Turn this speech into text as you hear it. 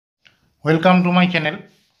Welcome to my channel.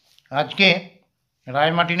 আজকে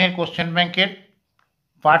রায় মার্টিনের question ব্যাংকের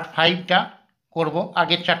পার্ট 5টা করব।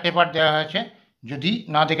 আগের 4টে পার্ট দেওয়া হয়েছে, যদি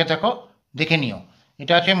না দেখে থাকো দেখে নিও।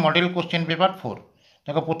 এটা আছে মডেল কোশ্চেন পেপার 4।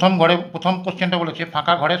 দেখো প্রথম কোশ্চেনটা বলেছে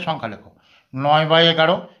ফাঁকা ঘরের সংখ্যা লেখো।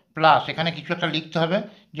 9/11 প্লাস এখানে কিছু একটা লিখতে হবে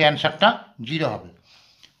যে অ্যান্সারটা 0 হবে।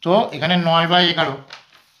 তো এখানে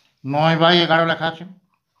 9/11 লেখা আছে,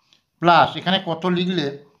 প্লাস এখানে কত লিখলে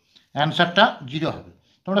অ্যান্সারটা 0 হবে।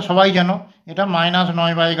 তোমরা সবাই জানো এটা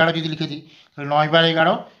 -9/11 যদি লিখে দিই তাহলে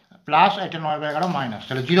 9/11 প্লাস এটা 9/11 মাইনাস,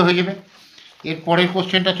 তাহলে 0 হয়ে যাবে। এর পরের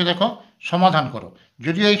কোশ্চেনটা হচ্ছে দেখো সমাধান করো।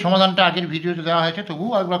 যদিও এই সমাধানটা আগের ভিডিওতে দেওয়া হয়েছে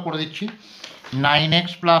তবুও একবার করে দিচ্ছি। 9x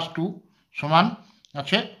 + 2 সমান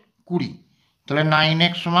আছে 20। তাহলে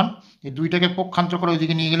 9x সমান এই দুইটাকে পক্ষান্তর করে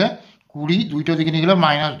ওইদিকে নিয়ে গেলে 20, দুইটা দিকে নিয়ে গেলে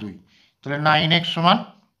 -2। তাহলে 9x সমান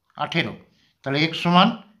 18। তাহলে x সমান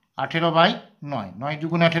 18/9, 9 × 2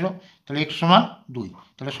 = 18, তাহলে x সমান 2।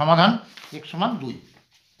 তাহলে সমাধান x সমান 2।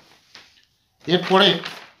 এরপরে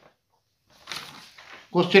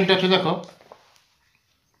কোশ্চেনটা আছে দেখো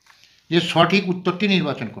যে সঠিক উত্তরটি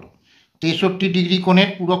নির্বাচন করো। 63 ডিগ্রি কোণের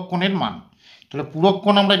পূরক কোণের মান। তাহলে পূরক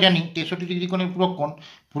কোণ আমরা জানি 63 ডিগ্রি কোণের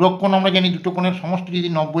পূরক কোণ আমরা জানি দুটো কোণের সমষ্টি যদি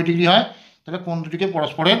 90 ডিগ্রি হয় তাহলে কোণ দুটিকে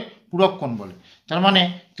পরস্পরের পূরক কোণ বলে। তার মানে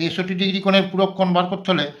 63 ডিগ্রি কোণের পূরক কোণ বার করতে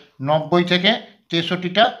হলে 90 থেকে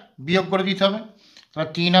 63টা বিয়োগ করে দিতে হবে। তাহলে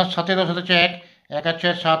 3 আর 7 10 হচ্ছে 1, 1 আর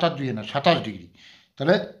 4 7 আর 2 27 ডিগ্রি।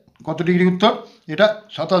 তাহলে কত ডিগ্রি উত্তর? এটা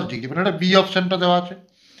 27 ডিগ্রি, মানে এটা বি অপশানটা দেওয়া আছে।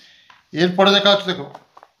 এরপরে দেখা আছে দেখো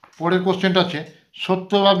পরের কোশ্চেনটা আছে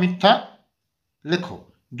সত্য বা মিথ্যা লেখো।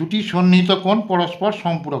 দুটি সন্নিহিত কোণ পরস্পর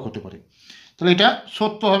সম্পূরক হতে পারে। তাহলে এটা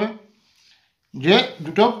সত্য হবে যে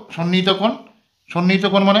দুটো সন্নিহিত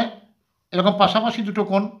কোণ মানে এরকম পাশাপাশি দুটো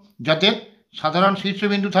কোণ যাদের সাধারণ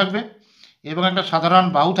শীর্ষবিন্দু থাকবে এবং একটা সাধারণ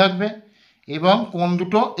বাহু থাকবে এবং কোণ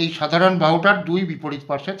দুটো এই সাধারণ বাহুটার দুই বিপরীত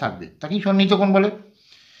পার্শ্বে থাকবে, তাকেই সন্নিহিত কোণ বলে।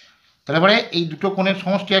 তাহলে এবারে এই দুটো কোণের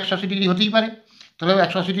সমষ্টি 180 ডিগ্রি হতেই পারে, তাহলে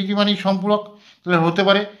 180 ডিগ্রি মানেই সম্পূরক, তাহলে হতে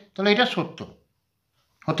পারে, তাহলে এটা সত্য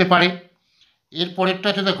হতে পারে। এরপরেরটা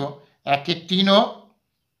আছে দেখো 1 এর 3 ও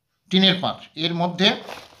 3 এর 5 এর মধ্যে,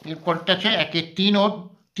 এরপরটা আছে 1 এর 3 ও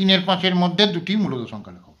 3 এর 5 এর মধ্যে দুটি মূলদ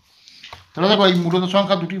সংখ্যা লেখো। তাহলে দেখো এই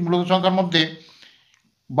দুটি মূলদ সংখ্যার মধ্যে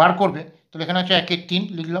বার করবে। তাহলে এখানে আছে 1 এর 3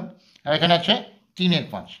 লিখলাম আর এখানে আছে 3 এর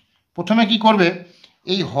 5। প্রথমে কি করবে,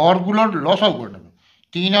 এই হরগুলোর লসাগু করে নেবে।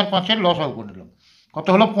 3 আর 5 এর লসাগু করে নিলাম, কত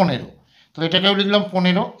হলো 15। তাহলে এটাকেও লিখলাম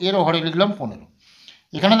 15, এরও হরে লিখলাম 15।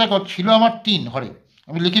 এখানে দেখো ছিল আমার 3 হরে,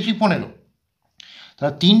 আমি লিখেছি 15।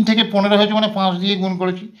 তাহলে 3 থেকে 15 হয়েছে মানে 5 দিয়ে গুণ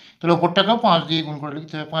করেছি, তাহলে ওপরটাকেও 5 দিয়ে গুণ করে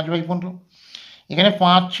লিখতে হবে 5/15। এখানে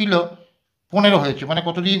 5 ছিল 15 হয়েছে মানে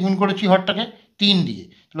কত দিয়ে গুণ করেছি হরটাকে? 3 দিয়ে,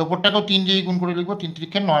 তাহলে ওপরটাকেও 3 দিয়ে গুণ করে লিখবো 3 × 3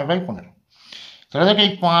 = 9/15। তাহলে দেখো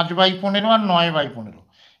এই 5/15 আর 9/15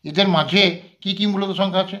 এদের মাঝে কি কি মূলত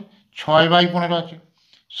সংখ্যা আছে? 6/15 আছে,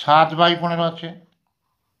 7/15 আছে,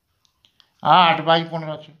 8/15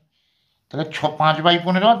 আছে। তাহলে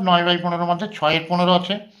 5/15 আর 9/15 মধ্যে 6-এর 15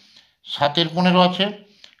 আছে, 7-এর 15 আছে,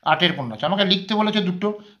 8-এর 15 আছে। আমাকে লিখতে বলেছে দুটো,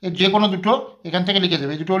 এর যে কোনো দুটো এখান থেকে লিখে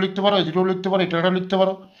দেবে। এই দুটোও লিখতে পারো, এই দুটোও লিখতে পারো, এটাও লিখতে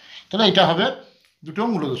পারো। তাহলে এটা হবে দুটো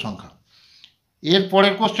মূলত সংখ্যা। এর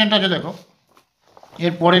পরের কোশ্চেনটা আছে দেখো,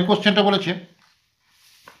 এর পরের কোশ্চেনটা বলেছে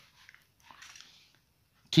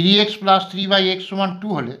 3x + 3/x = 2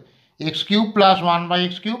 হলে x³ +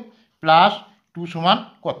 1/x³ + 2 সমান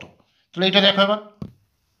কত? তাহলে এটা দেখো এবার।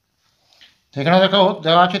 এখানে দেখো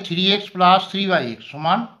দেওয়া আছে 3x + 3/x =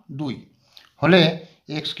 2 হলে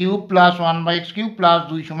x³ + 1/x³ +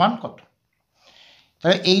 2 সমান কত?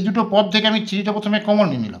 তাহলে এই দুটো পদ থেকে আমি 3টা প্রথমে কমন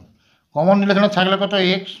নিয়ে নিলাম। কমন নিলে এখানে থাকলে কত?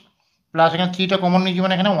 x প্লাস এখানে 3টা কমন নিয়েছি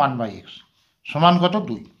মানে এখানে 1/x সমান কত?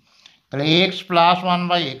 2। তাহলে x +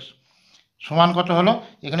 1/x সমান কত হলো?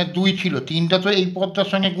 এখানে 2 ছিল, 3টা তো এই পদটার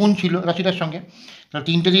সঙ্গে গুণ ছিল রাশিটার সঙ্গে, তাহলে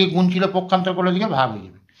 3টে দিকে গুণ ছিল, পক্ষান্তর করলে দিকে ভাগ হয়ে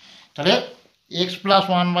যাবে। তাহলে x +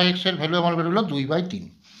 1/x এর ভ্যালু আমার বেরোলো 2/3।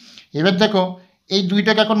 এবার দেখো এই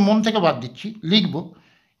দুইটাকে এখন মন থেকে বাদ দিচ্ছি, লিখব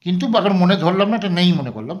কিন্তু এখন মনে ধরলাম না, এটা নেই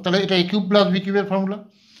মনে করলাম। তাহলে এটা a³ + b³ এর ফর্মুলা।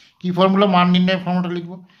 কী ফর্মুলা? মান নির্ণয়ের ফর্মুলাটা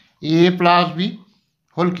লিখব। a + b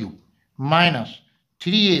whole cube minus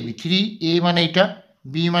 3ab, 3a মানে এইটা,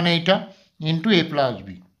 b মানে এইটা, ইন্টু a + b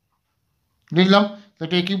লিখলাম। তো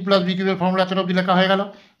এটা a³ + b³ এর ফর্মুলা এতটা অবধি লেখা হয়ে গেল।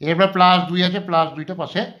 এরপর +2 আছে, +2টা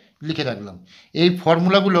পাশে লিখে রাখলাম। এই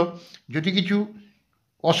ফর্মুলাগুলো যদি কিছু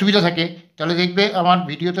অসুবিধা থাকে তাহলে দেখবে আমার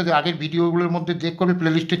ভিডিওতে, আগের ভিডিওগুলোর মধ্যে চেক করবে,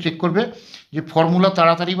 প্লেলিস্টে চেক করবে যে ফর্মুলা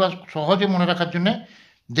তাড়াতাড়ি বা সহজে মনে রাখার জন্য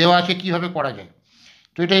দেওয়া আছে কীভাবে করা যায়।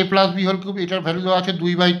 তো এটা a + b হোল কিউব, এটার ভ্যালু দেওয়া আছে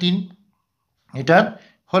 2/3, এটার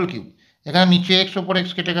হোল কিউব। এখানে নিচে x ওপর x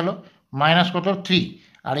কেটে গেল, মাইনাস কত? 3,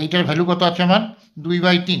 আর এইটার ভ্যালু কত আছে আমার?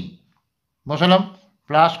 2/3 বসালাম,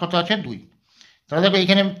 প্লাস কত আছে? 2। তাহলে দেখো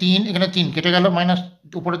এখানে 3 এখানে 3 কেটে গেল, মাইনাস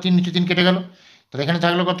উপরে 3 নিচে 3 কেটে গেল, তাহলে এখানে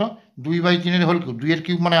থাকলো কত 2/3 হোল কিউব, 2 এর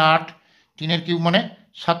কিউব মানে 8, 3 এর কিউব মানে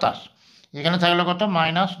 27, এখানে থাকলো কত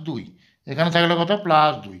 -2, এখানে থাকলো কত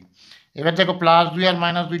 +2। এবার দেখো +2 আর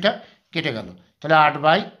 -2টা কেটে গেল, তাহলে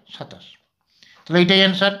 8/27, তাহলে এইটাই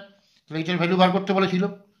অ্যান্সার। তাহলে এইটার ভ্যালু বার করতে বলেছিল।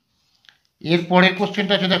 এর পরের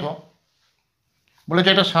কোশ্চেনটা আছে দেখো, বলেছে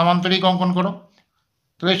একটা সামান্তরিক অঙ্কন করো।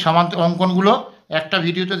 তাহলে এই অঙ্কনগুলো একটা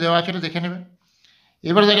ভিডিওতে দেওয়া আছে, এটা দেখে নেবে।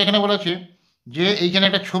 এবারে দেখো এখানে বলেছে যে এইখানে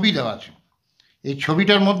একটা ছবি দেওয়া আছে, এই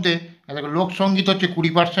ছবিটার মধ্যে দেখো লোকসঙ্গীত হচ্ছে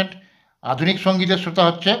 20%, আধুনিক সঙ্গীতের শ্রোতা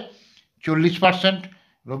হচ্ছে 40%,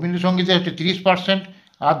 রবীন্দ্রসঙ্গীতের হচ্ছে 30%,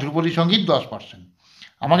 আর ধ্রুপদী সঙ্গীত 10%।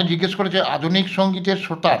 আমাকে জিজ্ঞেস করেছে আধুনিক সঙ্গীতের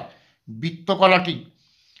শ্রোতার বৃত্তকলাটি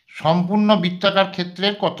সম্পূর্ণ বৃত্তাকার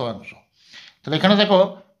ক্ষেত্রের কত অংশ। তাহলে এখানে দেখো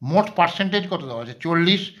মোট পার্সেন্টেজ কত দেওয়া আছে,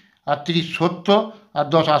 40 আর 30 70 আর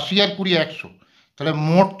 10 80 আর 20 100, তাহলে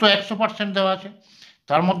মোট তো 100% দেওয়া আছে,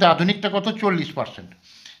 তার মধ্যে আধুনিকটা কত 40%,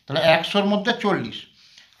 তাহলে 100-র মধ্যে 40,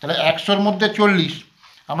 তাহলে 100-র মধ্যে 40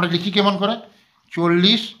 আমরা লিখি কেমন করে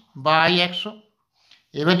 40/100।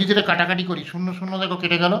 এবার যদি এটা কাটাকাটি করি 0 0 দেখো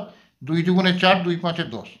কেটে গেল, 2 2 4, 2 5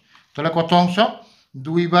 10, তাহলে কত অংশ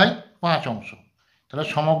 2/5 অংশ। তাহলে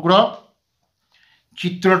সমগ্র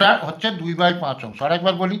চিত্রটা হচ্ছে 2/5 অংশ।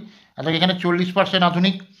 আরেকবার বলি, তাহলে এখানে 40%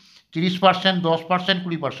 আধুনিক, 30%, 10%,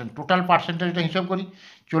 20%, টোটাল পার্সেন্টেজটা হিসাব করি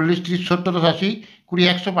 40 30 70 80 20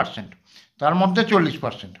 100%, তার মধ্যে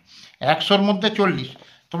 40%, 100-র মধ্যে 40।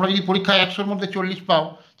 তোমরা যদি পরীক্ষায় 100-র মধ্যে 40 পাও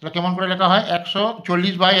তাহলে কেমন করে লেখা হয়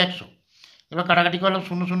 140/100। এবার কাটাকাটি করলাম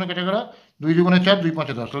 0 0 কেটে গেল, 2 2 4, 2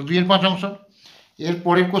 5 10, তাহলে 2/5 অংশ। এর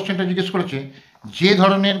পরের কোশ্চেনটা জিজ্ঞেস করেছে যে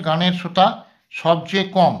ধরনের গানের শ্রোতা সবচেয়ে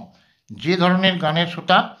কম, যে ধরনের গানের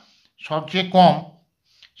শ্রোতা সবচেয়ে কম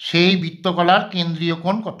সেই বৃত্তকলার কেন্দ্রীয়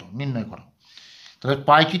কোণ কত নির্ণয় করো। তাহলে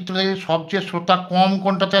পাইচিত্র থেকে সবচেয়ে শ্রোতা কম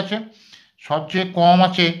কোনটাতে আছে, সবচেয়ে কম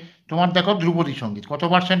আছে তোমার দেখো ধ্রুপদী সঙ্গীত, কত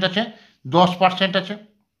পার্সেন্ট আছে 10% আছে,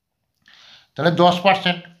 তাহলে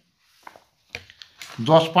 10%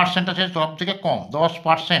 আছে সব থেকে কম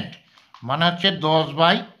 10%, মানে হচ্ছে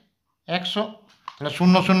 10/100, তাহলে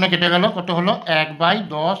 0 0 কেটে গেল, কত হলো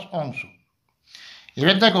 1/10 অংশ।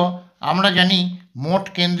 এবার দেখো আমরা জানি মোট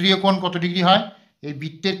কেন্দ্রীয় কোণ কত ডিগ্রি হয়, এই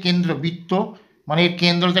বৃত্তের কেন্দ্র, বৃত্ত মানে এর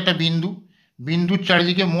কেন্দ্রতে একটা বিন্দু, বিন্দুর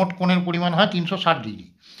চারিদিকে মোট কোণের পরিমাণ হয় 360 ডিগ্রি,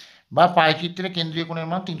 বা পায়চিত্রে কেন্দ্রীয় কোণের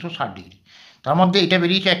মান 360 ডিগ্রি, তার মধ্যে এটা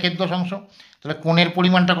বেরিয়েছে 1/10 অংশ, তাহলে কোণের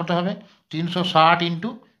পরিমাণটা কত হবে 360 ইন্টু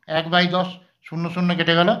 1/10, 0 0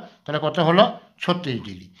 কেটে গেল, তাহলে কত হলো 36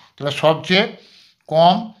 ডিগ্রি। তাহলে সবচেয়ে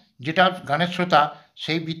কম যেটা গানের শ্রোতা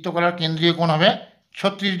সেই বৃত্তকলার কেন্দ্রীয় কোণ হবে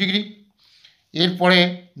 36 ডিগ্রি। এরপরে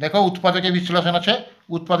দেখো উৎপাদকের বিশ্লেষণ আছে,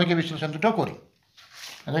 উৎপাদকের বিশ্লেষণ দুটো করি।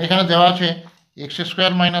 এখানে দেওয়া আছে x²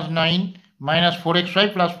 - 9 - 4xy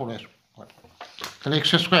 + 4y², তাহলে x²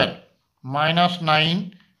 -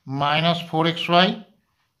 9 - 4xy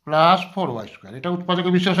 + 4y², এটা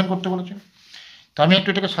উৎপাদকের বিশ্লেষণ করতে বলেছে। তা আমি একটু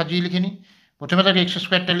এটাকে সাজিয়ে লিখে নিই। প্রথমে তাকে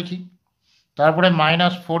x²টা লিখি, তারপরে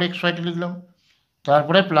 -4xyটা লিখলাম,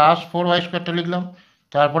 তারপরে +4y² লিখলাম,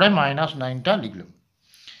 তারপরে -9টা লিখলাম।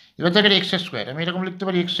 এবার দেখেন x² আমি এরকম লিখতে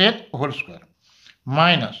পারি x²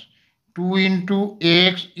 -2 ×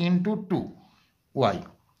 x × 2y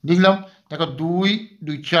লিখলাম। দেখো 2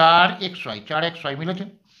 2 4 xy, 4xy মিলেছে,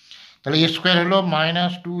 তাহলে a² হলো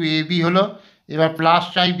 -2ab হলো, এবার প্লাস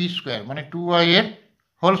চাই b² মানে 2y এর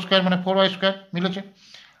হোল স্কোয়ার মানে 4y² মিলেছে,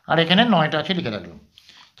 আর এখানে 9টা আছে লিখে রাখলাম।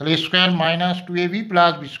 তাহলে a² -2ab +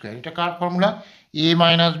 b², এটা কার formula a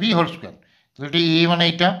 - b whole square, তাহলে এটা a মানে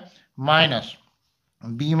এইটা মাইনাস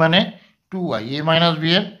বি মানে 2y, a - b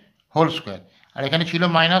এর হোল স্কোয়ার, আর এখানে ছিল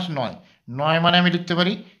 -9, 9 মানে আমি লিখতে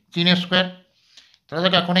পারি 3² তাহলে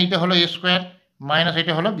দেখো এখন এইটা হলো a² মাইনাস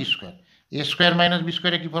এটা হলো b², a² - b²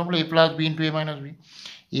 কি formula a + b × a - b,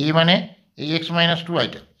 a মানে এই x -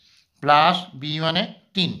 2yটা প্লাস b মানে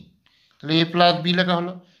 3, তাহলে a + b লেখা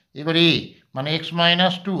হলো। এবার a মানে x -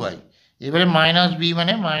 2y, এবারে -b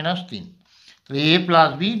মানে -3, তাহলে a +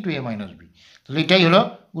 b × a - b, তাহলে এটাই হলো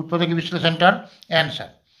উৎপাদকের বিশ্লেষণটার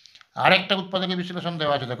অ্যান্সার। আরেকটা উৎপাদকের বিশ্লেষণ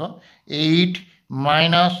দেওয়া আছে দেখো 8 -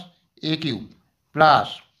 a³ plus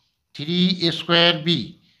 3a² b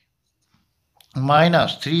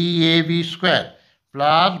 -3ab²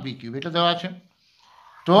 plus b³ এটা দেওয়া আছে।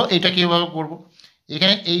 তো এটা কীভাবে করবো,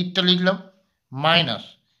 এখানে 8টা লিখলাম,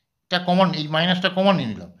 মাইনাসটা কমন, এই মাইনাসটা কমন নিয়ে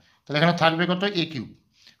নিলাম, তাহলে এখানে থাকবে কত a³,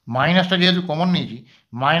 মাইনাসটা যেহেতু কমন নিয়েছি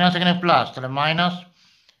মাইনাস এখানে প্লাস, তাহলে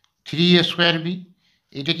 -3a² b,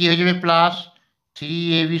 এটা কি হয়ে যাবে প্লাস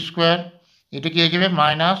 3ab², এটা কি হয়ে যাবে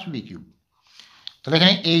 -b³, তাহলে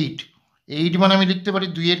এখানে 8 মানে আমি লিখতে পারি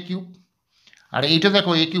 2 এর কিউব, আর এইটা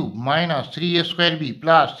দেখো a³ -3a² b +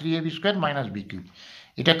 3ab² - b³,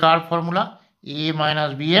 এটা কার ফর্মুলা এ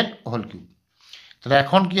মাইনাস বি এর হোল কিউব। তাহলে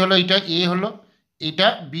এখন কি হলো, এটা এ হলো, এটা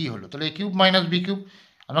বি হলো, তাহলে এ কিউব মাইনাস বি কিউব।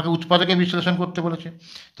 আমাকে উৎপাদকে বিশ্লেষণ করতে বলেছে,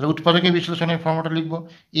 তাহলে উৎপাদকে বিশ্লেষণের ফর্মুলাটা লিখবো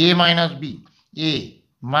এ মাইনাস বি, এ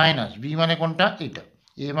মাইনাস বি মানে কোনটা, এটা,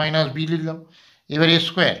 এ মাইনাস বি লিখলাম। এবার এ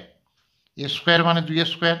স্কোয়ার মানে 2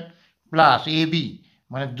 স্কোয়ার প্লাস এ বি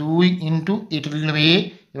মানে 2 ইন্টু এটা লিখলাম এ,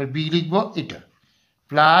 এবার বি লিখবো এটা,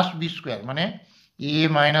 প্লাস বি স্কোয়ার মানে এ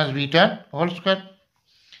মাইনাস বিটার হোল স্কোয়ার।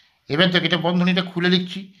 এবার দেখ এটা বন্ধনীটা খুলে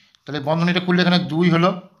লিখছি, তাহলে বন্ধনীটা খুললে এখানে 2 হলো,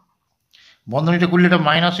 বন্ধনীটা খুললে এটা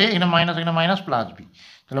মাইনাস এ, এখানে মাইনাস প্লাস বি,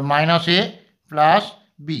 তাহলে মাইনাস এ প্লাস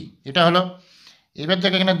বি এটা হলো। এবার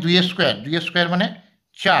দেখ এখানে 2 স্কোয়ার মানে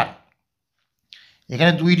 4,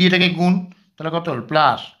 এখানে 2 দিয়ে এটাকে গুণ, তাহলে কত হল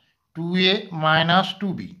প্লাস 2a মাইনাস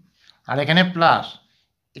 2b, আর এখানে প্লাস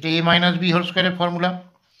এটা এ মাইনাস বি হোল স্কোয়ারের ফর্মুলা,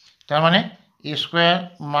 তার মানে এ square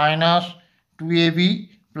minus 2ab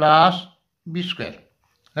plus B square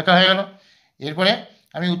লেখা হয়ে গেল। এরপরে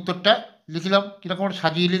আমি উত্তরটা লিখলাম, কীরকম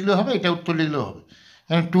সাজিয়ে লিখলেও হবে, এটা উত্তর লিখলেও হবে।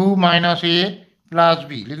 এখানে 2 মাইনাস এ প্লাস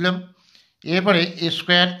বি লিখলাম। এরপরে এ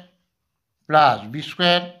square plus B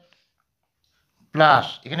square plus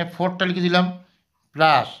এখানে 4টা লিখে দিলাম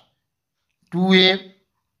plus 2a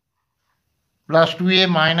plus 2a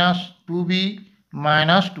minus 2b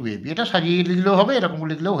minus 2ab, এটা সাজিয়ে লিখলেও হবে, এরকম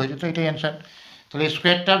লিখলেও হয়ে যেত, এটাই অ্যান্সার। তাহলে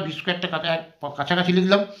স্কোয়ারটা বি স্কোয়ারটা কাছাকাছি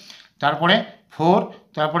লিখলাম, তারপরে 4,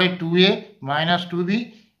 তারপরে 2a মাইনাস 2b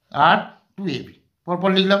আর 2ab পরপর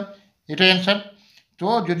লিখলাম, এটাই অ্যান্সার। তো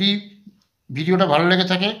যদি ভিডিওটা ভালো লেগে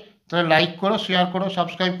থাকে তাহলে লাইক করো, শেয়ার করো,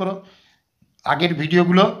 সাবস্ক্রাইব করো। আগের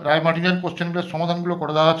ভিডিওগুলো রায় মার্টিনের কোশ্চেনগুলোর সমাধানগুলো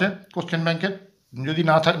করে দেওয়া আছে কোশ্চেন ব্যাংকের, যদি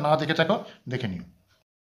না দেখে থাকো দেখে নিও।